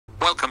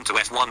Welcome to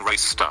F1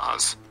 Race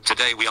Stars.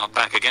 Today we are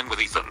back again with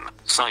Ethan,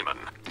 Simon,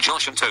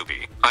 Josh and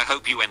Toby. I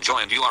hope you enjoy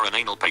and you are an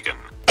anal pagan.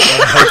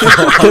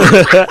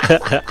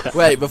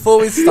 Wait, before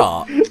we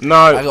start, No.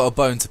 I got a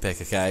bone to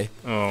pick, okay?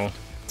 Oh.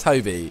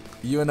 Toby,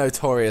 you are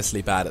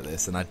notoriously bad at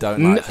this, and I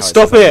don't like how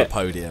stop it says it. on the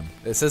podium.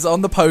 It says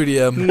on the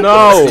podium.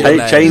 No. your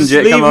name. Change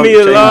it. Leave Come on, me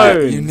change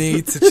alone. You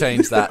need to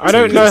change that. I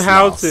don't to know this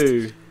how last.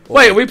 to.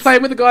 Wait, are we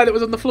playing with the guy that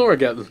was on the floor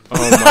again?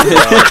 Oh my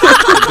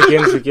god. It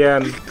begins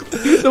again.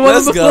 The one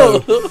Let's on the go.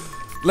 floor.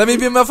 Let me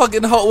be my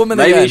fucking hot woman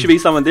Maybe again. you should be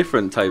someone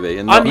different, Toby.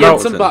 And I'm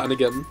not Jensen Button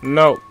again.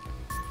 No.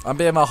 I'm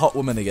being my hot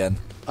woman again.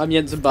 I'm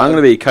Jensen I'm Button.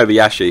 going to be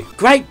Kobayashi.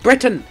 Great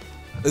Britain.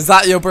 Is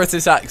that your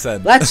British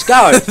accent? Let's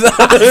go.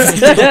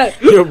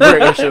 You're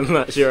British and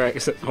that's your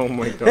accent. Oh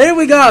my god. Here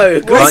we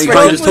go. Can't you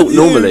just talk with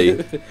you?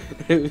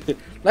 normally?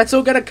 Let's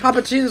all get a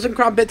cappuccinos and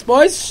crumpets,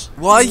 boys.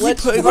 Why are you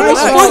Let's putting go. on an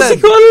What's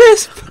accent? got a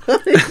lisp?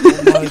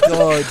 Oh my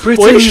god.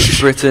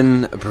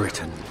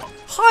 Britain.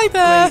 Hi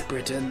there. Great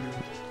Britain.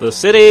 The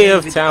city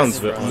of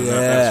Townsville. Oh, no,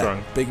 that's Yeah,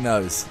 wrong. big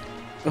nose.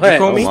 Wait,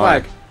 call me?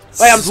 swag.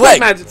 Wait, I'm swag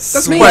man.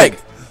 That's me. Swag.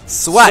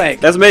 Swag.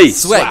 That's me.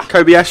 Swag.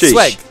 Kobayashi.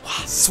 Swag.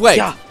 Swag.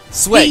 Yeah.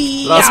 Swag.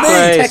 Last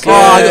Yeah. place. Oh,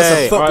 I got some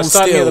Yay. football Alright,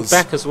 starting at the skills.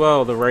 back as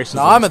well, the races.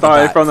 No, I'm at the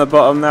Started back. from the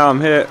bottom, now I'm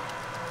here.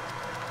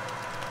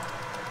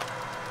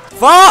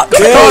 Fuck!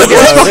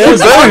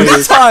 There's How many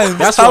those. times?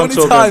 That's How what I'm many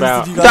talking times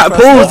about. did you guys That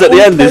press pause at the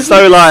all end is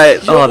so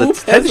like, You're oh, the all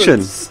tension.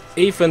 peasants.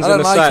 Ethan's I in don't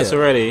the like sights it.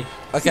 already.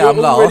 Okay, You're I'm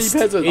already last.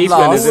 peasants. I'm Ethan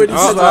last. is in.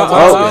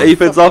 Oh,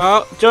 Ethan's off.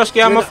 Oh, Josh,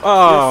 get him You're off.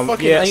 Oh,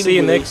 fucking yeah, anal see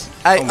you bully. next.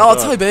 Hey, my oh, God.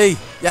 Toby.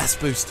 Yes,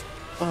 boost.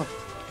 Oh.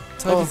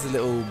 Toby's a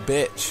little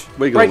bitch.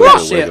 Wiggle, Wait, wiggle,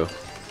 what? Shit. wiggle.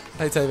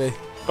 Hey, Toby.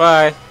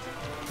 Bye.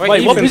 Wait, what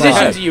Ethan's positions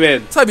ahead. are you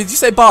in? Toby, did you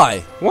say bye?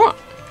 What?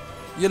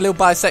 You're a little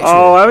bisexual.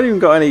 Oh, I haven't even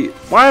got any.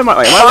 Why am I?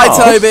 Wait, am I Bye,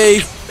 last? Toby.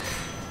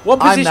 What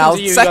I'm positions now are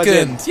you guys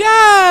in? second.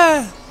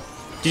 Yeah.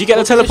 Did you get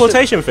the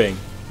teleportation thing?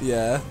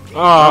 Yeah. Oh,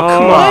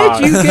 come Where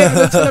on. do you get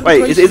the teleportation?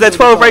 Wait, is there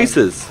 12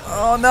 races?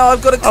 Oh no,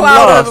 I've got a I'm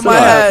cloud lost, over my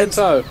am I? head.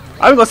 So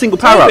I haven't got a single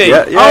power up Toby.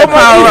 yet. Yeah, Oh my power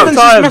god, up Ethan's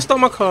just time. messed up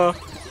my car.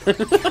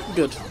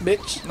 good,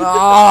 bitch. No.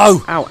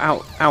 Ow,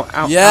 ow, ow,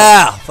 ow.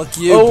 Yeah. Fuck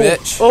you, Oh,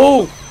 bitch.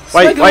 oh.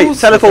 Wait,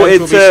 Swaggles. teleported Will be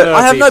to. served.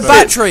 I have no Ethan.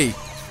 battery.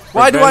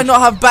 Why do I Revenge. not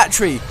have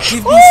battery?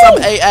 Give me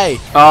some AA.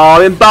 Oh,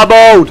 I'm in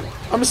bubbled.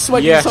 I'm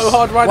swagging Yes. so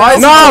hard right Why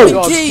is now. it No!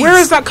 dropping keys? Where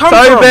is that come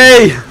from?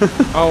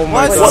 Toby! Oh Why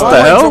my is god. What the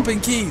why hell? dropping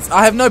keys?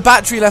 I have no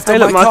battery left Hey, on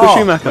look, my Michael car.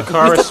 Schumacher. My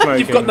car is smoking.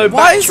 You've got no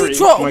Why is battery. he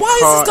drop? My Why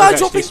is car this guy is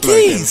dropping actually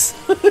keys?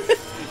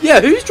 Yeah,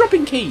 who's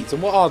dropping keys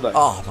and what are they?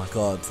 Oh my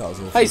god, that was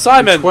awful. Hey,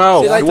 Simon.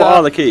 12. See you later. What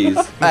are the keys?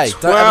 Hey,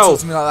 don't ever 12. talk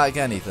to me like that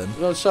again, Ethan.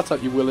 Oh, shut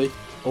up, you willy.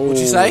 What'd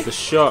you say? The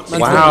shots.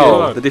 Man's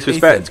Wow, Ethan. the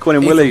disrespect. Calling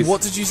him Ethan, Willies.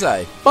 what did you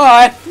say?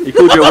 Bye. He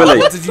called you a Willy.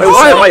 What did you Wait,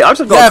 say? wait, I've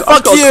just got, Yeah, I've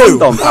fuck got you. a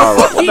condom power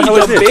up. What the hell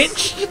is You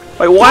this? bitch.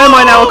 Wait, why am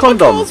I now a My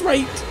condom? car's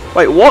raped.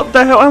 Wait, what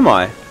the hell am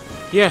I?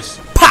 Yes.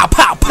 Pow,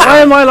 pow, pow. Why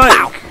am I like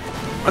Pow.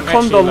 a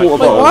condom like-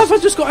 water Wait, why bottle? have I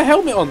just got a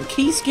helmet on?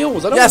 Key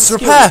skills. I don't Yes,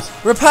 want repair,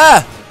 skills.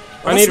 repair.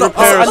 I need That's not-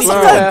 repair oh, as I need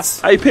well. repair.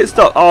 Hey, pit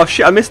stop. Oh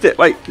shit, I missed it.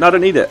 Wait, no, I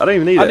don't need it. I don't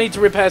even need I it. need to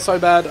repair so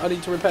bad. I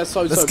need to repair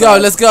so Let's so go,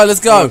 bad. let's go, let's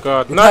go. Oh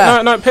god. No,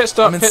 Repair. no, no, pit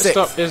stop. I'm in Pit sixth.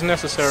 stop is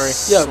necessary.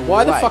 Yeah,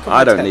 why the Swag. fuck am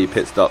I don't tenth? need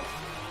pit stop.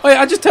 Wait,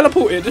 I just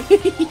teleported.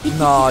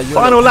 No, you're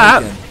Final not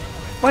lap. pagan.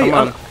 Wait,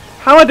 Come on.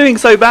 how am I doing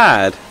so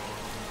bad?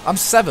 I'm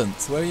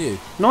 7th. Where are you?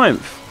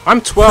 9th. I'm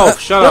 12.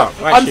 Shut up.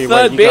 I'm Actually,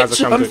 third, wait, you guys bitch.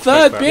 are coming I'm to expect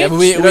third, that. bitch. Yeah, but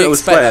we don't all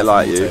expect sweat that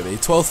like from you. Toby.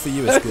 12th for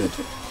you is good.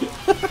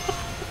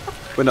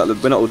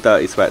 We're not all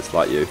dirty sweats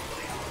like you.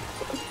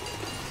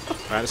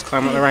 Right, let's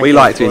climb up the rank. We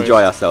like to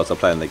enjoy ourselves while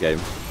playing the game.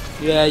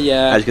 Yeah,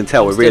 yeah. As you can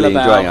tell, I'm we're still really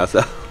about. enjoying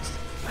ourselves.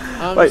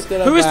 I'm Wait,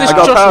 still Who is this I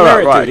got Josh power up,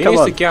 Merritt right, dude? come He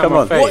needs on, to get come out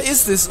on. of my What face.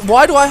 is this?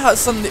 Why do I have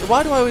suddenly?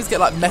 Why do I always get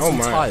like metal Oh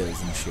my.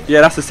 tires and shit?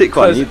 Yeah, that's a sick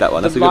one. You Because need that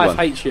one. That's a good life one.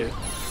 hates you.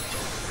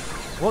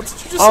 What did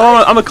you just Oh,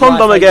 say? I'm a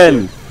condom Life hates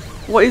again.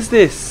 What is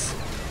this?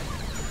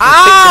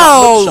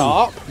 Ow!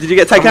 Sharp. Did you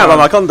get taken Come out by on.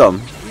 my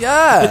condom?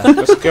 Yeah.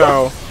 Let's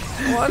go.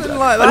 Well, I didn't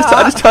like I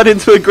that. just turned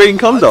into a green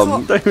condom.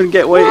 can't- Don't even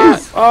get what it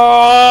is.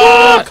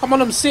 Oh, come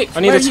on, I'm sick.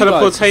 I need Where a are you guys?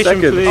 teleportation,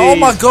 Second. please. Oh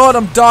my god,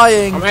 I'm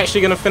dying. I'm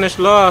actually gonna finish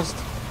last.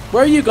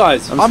 Where are you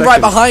guys? I'm I'm second.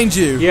 right behind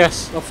you.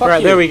 Yes. Oh, fuck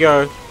right, you. there we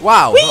go.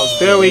 Wow. That was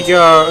There we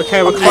go.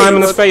 Okay, we're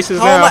climbing the spaces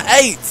How am now.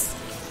 I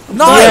 8th?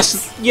 Nice.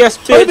 Yes, yes,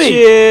 Toby.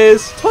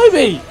 bitches.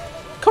 Toby,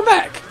 come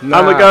back. Nah.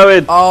 And we're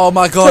going. Oh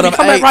my god, Toby, I'm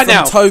come back 8th right from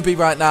now. Toby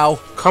right now.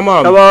 Come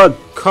on. Come on.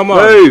 Come on.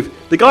 Move.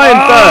 The guy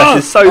in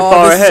first is so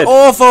far this ahead. is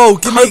awful.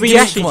 Give me,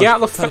 Kobayashi, come on. get out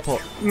the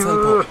teleport.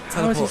 Teleport.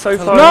 How is he Teleport. so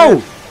far teleport.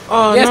 No.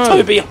 Oh Yes, no.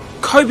 Toby.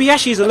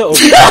 Kobayashi's a little.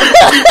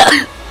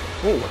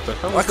 Oh, what the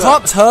hell? I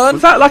can't turn.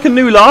 Was that like a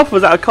new laugh or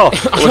was that a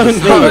cough? Or was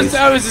it a That was, sneeze?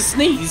 that was a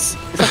sneeze.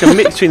 It's like a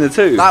mix between the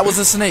two. That was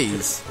a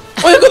sneeze.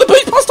 Oh, I got the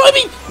boost past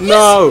Toby.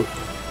 No.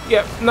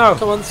 Yeah, no.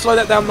 Come on, slow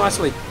that down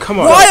nicely. Come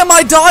on. Why am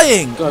I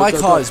dying? Go, My go,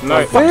 car go. is No.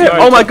 broken. Fuck Where?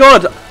 no. Oh my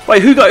god!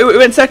 Wait, who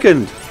went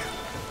second?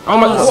 Oh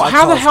my. Oh, my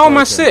how the car's hell am I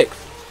broken. sick?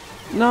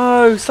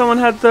 No, someone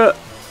had the.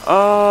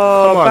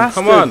 Oh, Come on, bastards.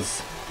 come on.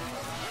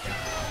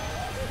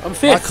 I'm My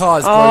fifth. car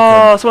is broken.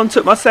 Oh, someone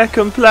took my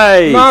second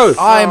place. No.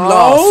 I'm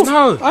lost.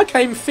 No. I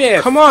came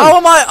fifth. Come on. How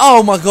am I?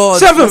 Oh my god.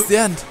 Seventh. That's the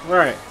end.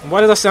 Right.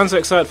 Why did I sound so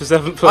excited for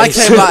 7th I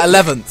place? came like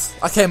 11th.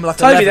 I came like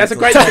 11th. Toby, that's a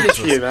great finish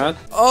for you, man.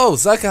 Oh,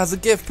 Zoka has a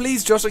gift.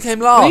 Please, Josh, I came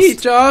last.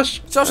 Please, Josh.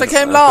 Josh, I came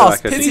I feel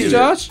last. like I Pity did Please, you. it.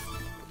 Josh.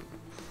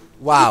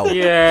 Wow.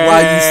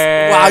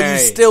 Yay. Wow, you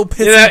still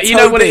pity You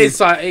know what it Toby. is,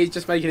 like, he's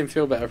just making him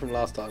feel better from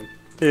last time.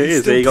 Yeah, it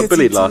is. Still He got pity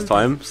bullied last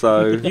Toby. time,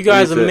 so You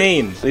guys need are to-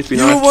 mean Needs to be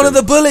You nice were one to of the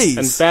him. bullies.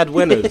 and bad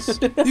winners.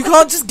 You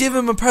can't just give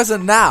him a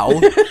present now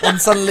and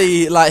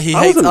suddenly like he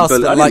I hates wasn't us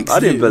bully- but I likes didn't, I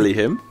didn't you. bully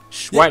him.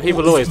 White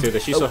people always do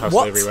this. You saw how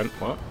What? slavery went.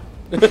 What?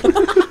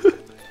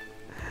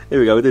 Here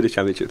we go. We do the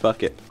championship.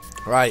 Fuck it.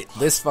 Right,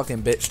 this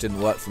fucking bitch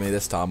didn't work for me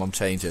this time. I'm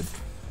changing.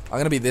 I'm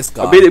gonna be this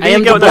guy. Be the I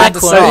am girl the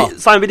with black one.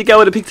 Simon, be the girl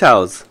with the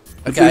pigtails.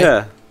 Okay.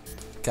 Yeah.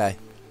 Okay.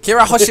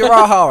 Kira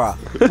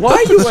Hoshirahara. Why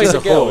are you always She's a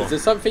a girl? whore. Is there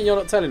something you're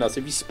not telling us?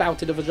 Have you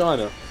spouted a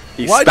vagina?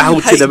 He Why do you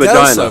spouted hate a girls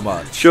vagina. so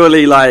much?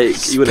 Surely, like,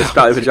 he would have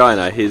spouted a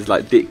vagina. His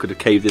like dick would have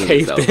caved in on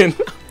Caved himself. in.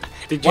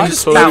 Did you Why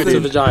just does spout spouted a it?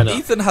 vagina?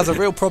 Ethan has a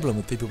real problem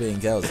with people being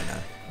girls now.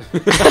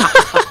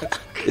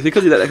 It's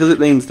because it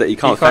means that he He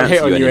can't can't fancy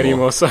hit on you anymore.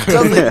 anymore. So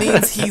Doesn't it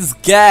means he's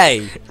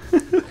gay? He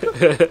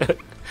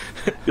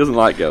doesn't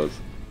like girls.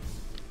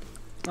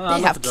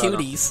 They have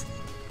cuties.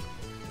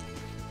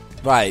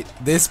 Right,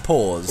 this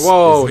pause.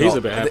 Whoa, is he's not-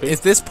 a bit happy.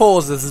 If this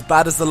pause is as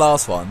bad as the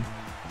last one,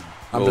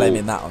 I'm Oh.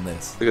 blaming that on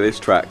this. Look at this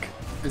track.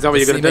 Is that what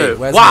you're See going to me. do?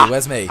 Where's Wah! me?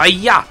 Where's me?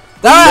 Hiya!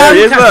 There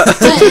he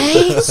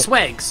is, look.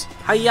 Swags!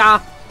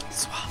 Hiya!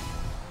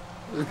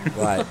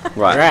 Right.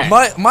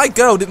 Right. My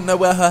girl didn't know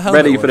where her helmet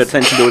Ready was. for the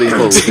attention to all these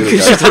balls. Here we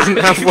go. doesn't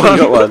have You one.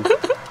 got one.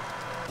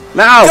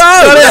 Now! Go!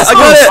 Got it! I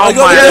got it! I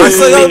got it. I Yes,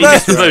 I got completely it.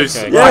 missed the boost.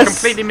 Okay, I yes.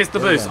 completely missed the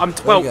There we boost. go. I'm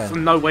There we 12th go.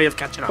 and no way of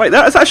catching up. Wait,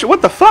 that's actually...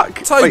 What the fuck?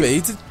 Toby,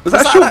 Wait, was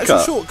that that a an actual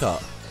shortcut?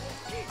 shortcut?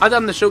 I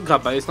done the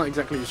shortcut, but it's not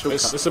exactly the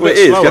shortcut. It's a Well, bit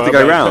it is, you slower, have to go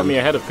but it round. put me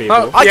ahead of people.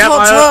 Oh, I Yeah,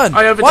 can't turn.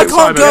 I overtook Why can't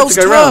Simon. girls to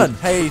go turn? round.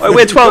 Hey, Oh,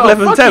 we're 12,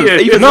 11, fuck 10th. you.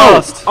 Ethan's No!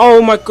 last.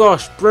 Oh my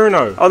gosh,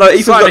 Bruno. Oh no,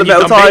 Ethan's got the Simon, you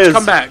metal dumb bitch, tyres.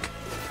 come back.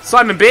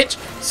 Simon, bitch.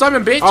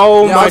 Simon, bitch.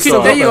 Oh Yeah, my I saw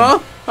god. There you them.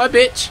 are. Hi,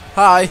 bitch.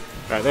 hi.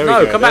 Right, there No,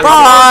 we go. come there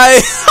back.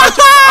 we go. Bye.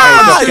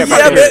 Josh, get back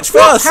Yeah, here. bitch,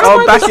 first.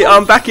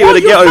 I'm back here with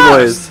the ghetto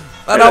boys.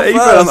 And I'm Ethan,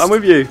 first. I'm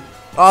with you.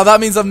 Oh, that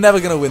means I'm never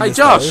gonna win Hey, this.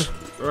 Josh.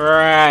 though.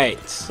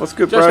 Right. What's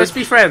good, Josh, bro? let's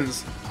be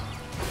friends.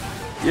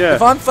 Yeah.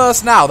 If I'm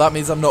first now, that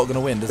means I'm not gonna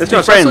win. Let's Doesn't be it?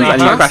 Josh, I friends saw you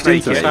and you pass crashed me,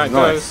 into me. kid. That's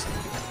how it goes.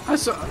 I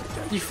saw,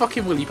 you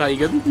fucking Willy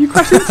Pagan. You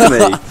crashed into me.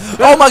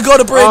 Oh my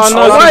god, a bridge! Oh,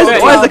 no, Oh, why is- my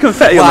why is the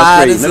confetti on the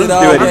Why screen? does That it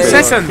doesn't do always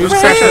anything. Second, rain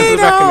second to the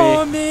back of me.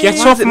 on me? Get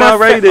Why off is it my now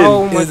raining?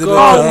 Oh my Is it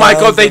god. Oh my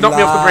god, they knocked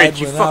me off the because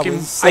bridge, you when I fucking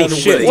was anal so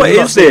Shit, Willy. What did is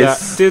not see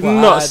this? that. Did Why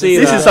not does see it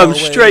This that. is some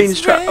always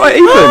strange track. rain? Wait,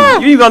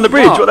 Ethan, you even on the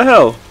bridge. What? What the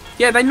hell?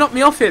 Yeah, they knocked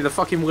me off here, the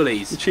fucking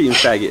Willies. You cheating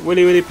faggot.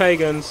 Willy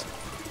Pagans.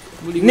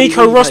 Willy,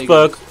 Nico Willy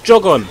Rosberg,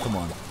 jog on. Come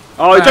on.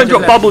 Oh, don't did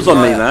drop that. bubbles on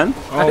me, man.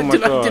 Oh my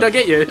did, god. did I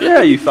get you?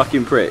 Yeah, you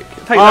fucking prick.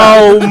 Take that.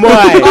 Oh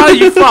my. Oh,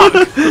 you fuck!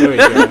 There we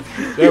go.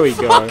 There we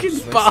go. Fucking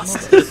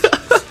bastard!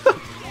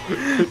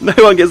 No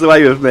one gets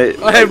away with me.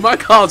 Hey, my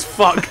car's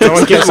fucked. No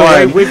one gets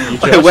away with you,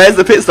 Wait, Josh. where's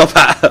the pit stop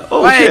at?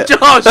 Oh, Hey, shit.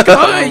 Josh, go!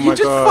 Oh you my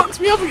just God.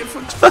 fucked me up. You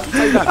fucking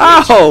take that.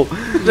 Ow!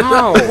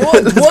 No.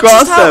 What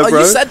grass just there, happened? bro.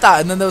 You said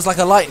that, and then there was like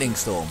a lightning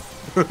storm.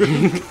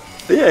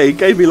 Yeah, he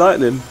gave me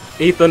lightning.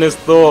 Ethan is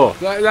Thor.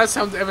 That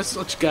sounds ever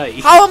such gay.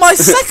 How am I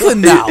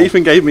second now?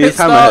 Ethan gave me his Pit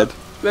stop.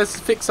 hammerhead. Let's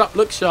fix up,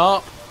 look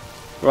sharp.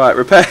 Right,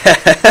 repair.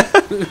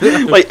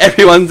 Wait,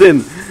 everyone's in.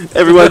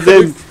 Everyone's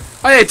in.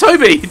 Oh yeah,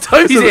 Toby!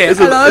 Toby's here! It's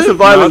Hello! a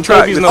violent No,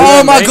 track. Toby's not.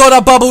 Oh my mate. god, I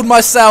bubbled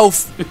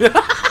myself.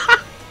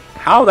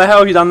 How the hell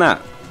have you done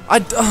that?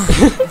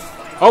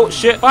 Oh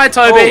shit. Hi,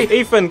 Toby! Oh,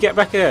 Ethan, get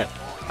back here.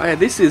 Oh, yeah,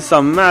 this is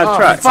some mad Oh,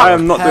 track. fuck. I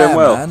am not doing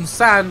well. Man.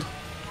 Sand!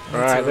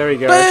 Alright, there we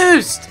go.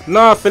 Boost!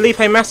 No, Felipe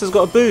Massa's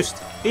got a boost.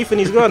 Ethan,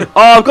 he's gone.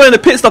 Oh, I've got in the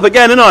pit stop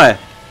again, haven't I?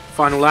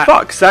 Final lap.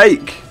 Fuck's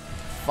sake.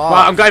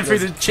 Right, I'm going through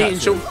the cheating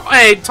short.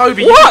 Hey,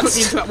 Toby, What? you put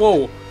me into that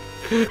wall.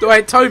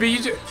 Wait, Toby, you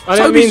just. I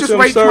didn't Toby's mean just to,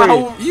 I'm raped sorry. my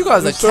whole. You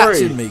guys I'm are sorry.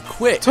 catching me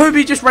quick.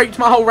 Toby just raped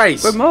my whole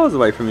race. We're miles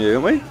away from you,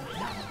 aren't we?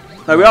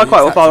 No, we are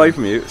quite far away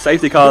from you.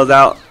 Safety car's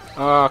out.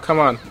 Oh, come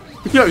on.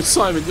 Yo,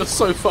 Simon, you're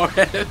so far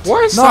ahead.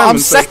 Why is No, Simon I'm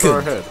so far second.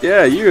 ahead?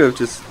 Yeah, you have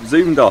just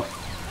zoomed off.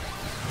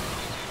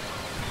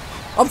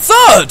 I'm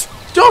third.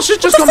 Josh has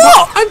just What gone the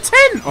back. fuck? I'm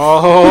 10.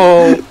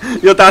 Oh,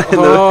 You're down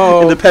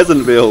Oh. in the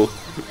peasantville.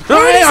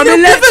 Hey, I'm Your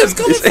 11. pivot's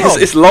coming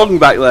from? It's long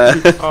back there.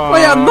 oh.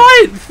 Wait, I'm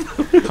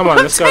 9th. Come on,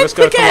 let's go, let's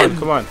go. Come again. on,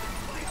 come on.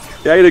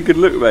 You ain't a good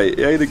look, mate.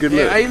 You ain't a good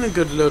Yeah, look. ain't a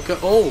good look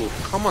at all.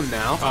 Come on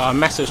now. Oh,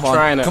 Massa's Come on,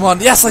 trying it. come on.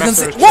 Yes, I can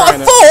see. Massa's What, a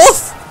trying it.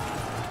 fourth?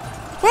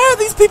 Where are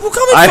these people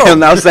coming I from? am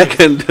now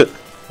second.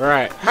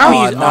 Right. How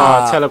Oh, you?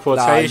 nah,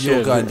 teleportation. Nah,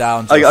 you're going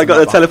down. I Josh, got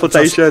the Josh,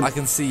 teleportation. I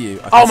can see you.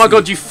 I can Oh my see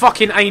god, you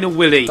fucking anal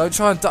willy. Don't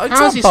try and How bubble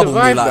has he me like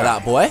survived that?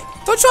 that? boy.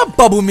 Don't try and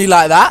bubble me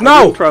like that.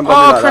 No! Try and bubble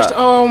Oh, like crashed. that.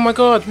 Oh my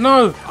god,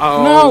 no.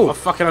 Oh, No. I've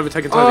fucking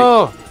overtaken Toby.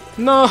 Oh,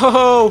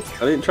 no.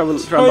 I didn't try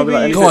and bubble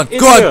like Go on, anything.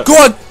 go on, Idiot. go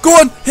on, go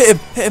on. Hit him,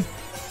 hit him.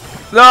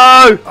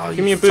 No! Oh,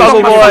 Give me a boost.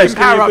 Bubble fucking boy. fucking Give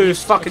me power a up, you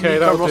boost. fucking Okay, Nico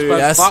that'll do. Rosberg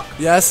Yes, fuck.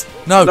 yes.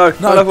 No, No, no.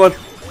 another one.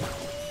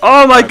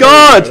 Oh my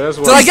god! There's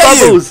Did I get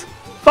Bubbles!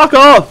 Fuck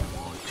off!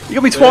 You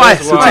got me twice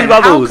with one. two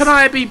How bubbles. can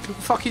I be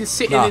fucking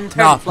sitting No, in no,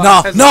 10th?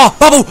 no, like, no!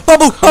 Bubble!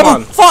 Bubble! Bubble!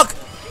 on. Fuck!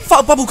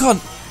 Fuck! Bubble cunt!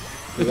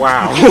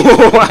 Wow.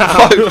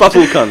 Fuck,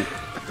 bubble cunt.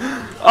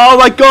 Oh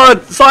my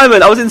god,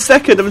 Simon, I was in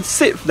second, I'm in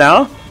 6th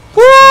now.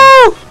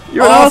 Woo!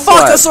 You're an Oh arse.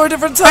 fuck! I saw a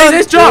different turn. Hey,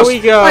 there's Josh. Here we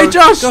go. Hey,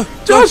 Josh. Go,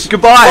 Josh.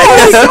 Goodbye.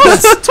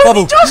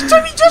 Bubble. Josh,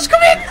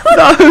 come in.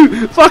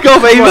 No, fuck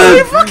off,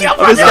 Eamon.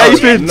 I'm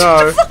escaping.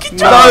 No. Fucking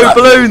No, Josh.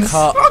 balloons.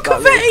 Cut, Oh, that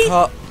confetti. little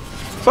cut,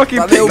 Fucking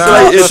that little No,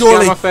 cut. pixelated. Josh, get Surely,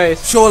 on my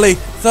face. surely,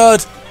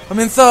 third. I'm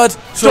in third.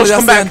 Surely Josh, that's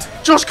come the back.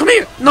 end. Josh, come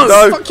here. No,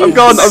 No, fuck you. I'm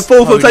gone. I'm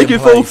fourth. I'm taking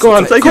fourth. Go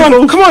on, take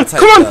fourth. Come on. Take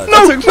Come on. third.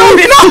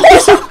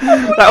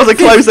 No. That was a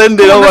close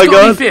ending. Oh my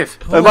god. Fifth.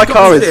 Oh, my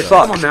car is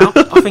Come on fucked.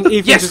 now. I think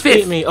Ethan Yes, just fifth.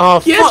 beat me.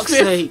 Oh, Yes, fuck's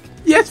fifth. sake.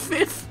 Yes,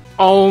 fifth.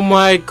 Oh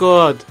my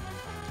god.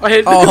 I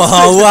hit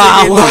Oh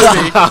wow!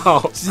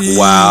 Wow. Jeez.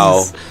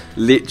 Wow.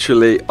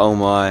 Literally, oh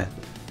my.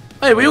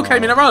 Hey, we all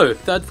came in a row.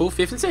 3rd, 4th,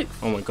 5th, and 6th.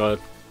 Oh my god.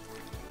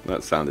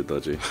 That sounded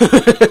dodgy.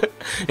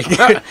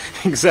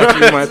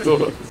 Exactly my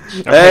thought.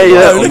 Hey,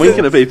 yeah, Oh, I'm look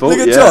winking at people. Look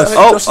at Yeah. Josh.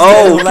 Oh, Josh is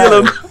getting oh, kill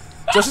Larry. him.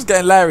 Josh is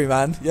getting Larry,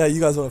 man. Yeah, you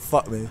guys want to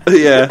fuck me.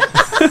 Yeah.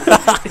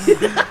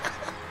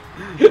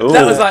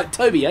 That was like,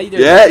 Toby, how you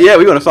doing? Yeah,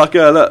 we want to fuck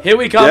her. Look. Here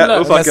we come, Yeah,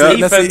 look. we'll fuck her.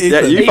 Let's see Ethan. Yeah,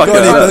 you Ethan, fuck Go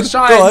on, her. Ethan.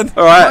 Shine. Go on.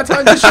 All right. My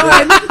time to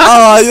shine.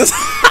 Oh, you're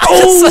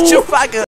such a faggot.